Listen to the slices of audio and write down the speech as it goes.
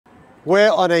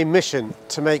We're on a mission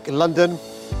to make London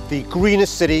the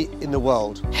greenest city in the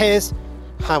world. Here's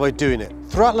how we're doing it.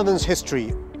 Throughout London's history,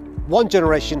 one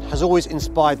generation has always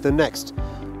inspired the next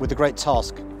with a great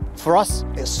task. For us,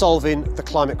 it's solving the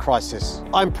climate crisis.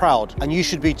 I'm proud, and you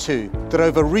should be too, that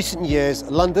over recent years,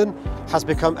 London has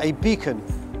become a beacon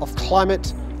of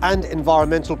climate and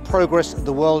environmental progress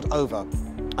the world over.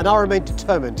 And I remain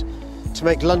determined to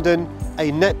make London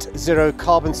a net zero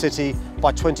carbon city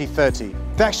by 2030.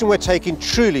 The action we're taking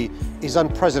truly is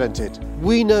unprecedented.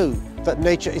 We know that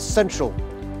nature is central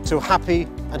to a happy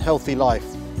and healthy life.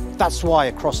 That's why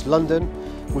across London,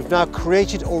 we've now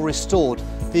created or restored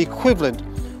the equivalent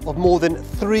of more than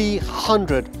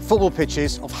 300 football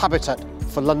pitches of habitat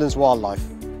for London's wildlife.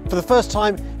 For the first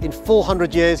time in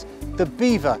 400 years, the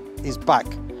beaver is back.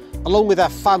 Along with our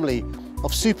family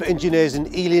of super engineers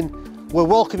in Ealing, we're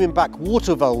welcoming back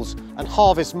water voles and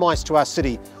harvest mice to our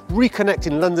city,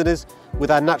 reconnecting Londoners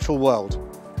with our natural world.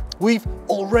 We've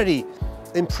already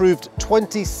improved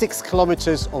 26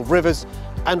 kilometres of rivers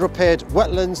and repaired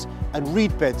wetlands and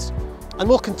reed beds, and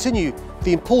we'll continue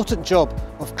the important job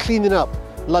of cleaning up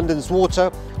London's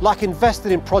water, like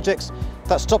investing in projects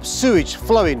that stop sewage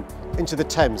flowing into the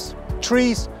Thames.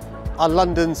 Trees are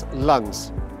London's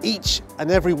lungs. Each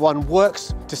and every one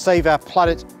works to save our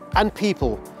planet and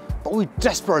people, but we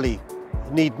desperately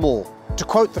need more. To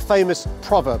quote the famous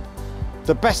proverb,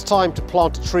 the best time to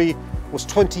plant a tree was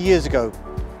 20 years ago.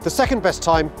 The second best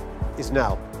time is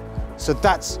now. So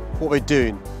that's what we're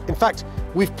doing. In fact,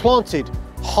 we've planted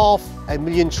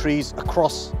 500,000 trees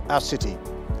across our city.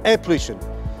 Air pollution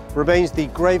remains the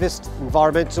gravest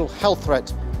environmental health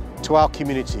threat to our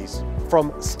communities,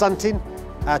 from stunting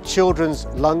our children's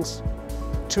lungs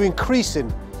to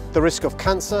increasing the risk of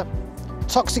cancer.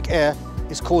 Toxic air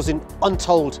is causing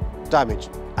untold damage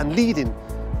and leading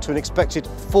to an expected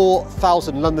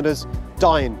 4,000 Londoners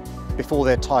dying before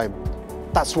their time.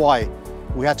 That's why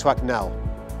we had to act now.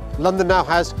 London now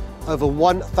has over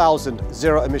 1,000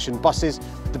 zero-emission buses,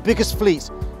 the biggest fleet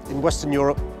in Western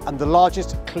Europe and the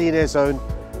largest clean air zone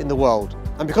in the world.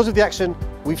 And because of the action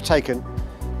we've taken,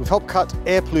 we've helped cut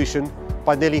air pollution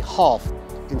by nearly half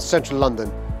in central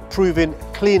London, proving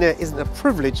clean air isn't a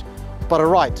privilege, but a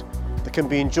right that can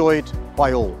be enjoyed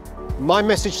by all. My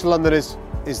message to Londoners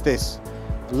is this: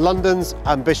 London's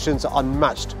ambitions are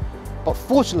unmatched, but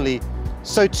fortunately,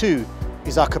 so too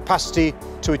is our capacity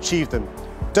to achieve them.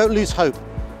 Don't lose hope.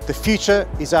 The future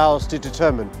is ours to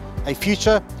determine. A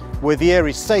future where the air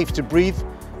is safe to breathe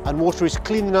and water is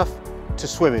clean enough to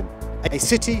swim in. A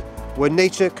city where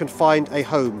nature can find a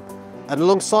home. And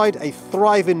alongside a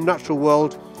thriving natural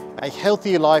world, a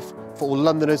healthier life for all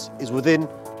Londoners is within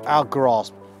our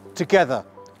grasp. Together,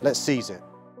 let's seize it.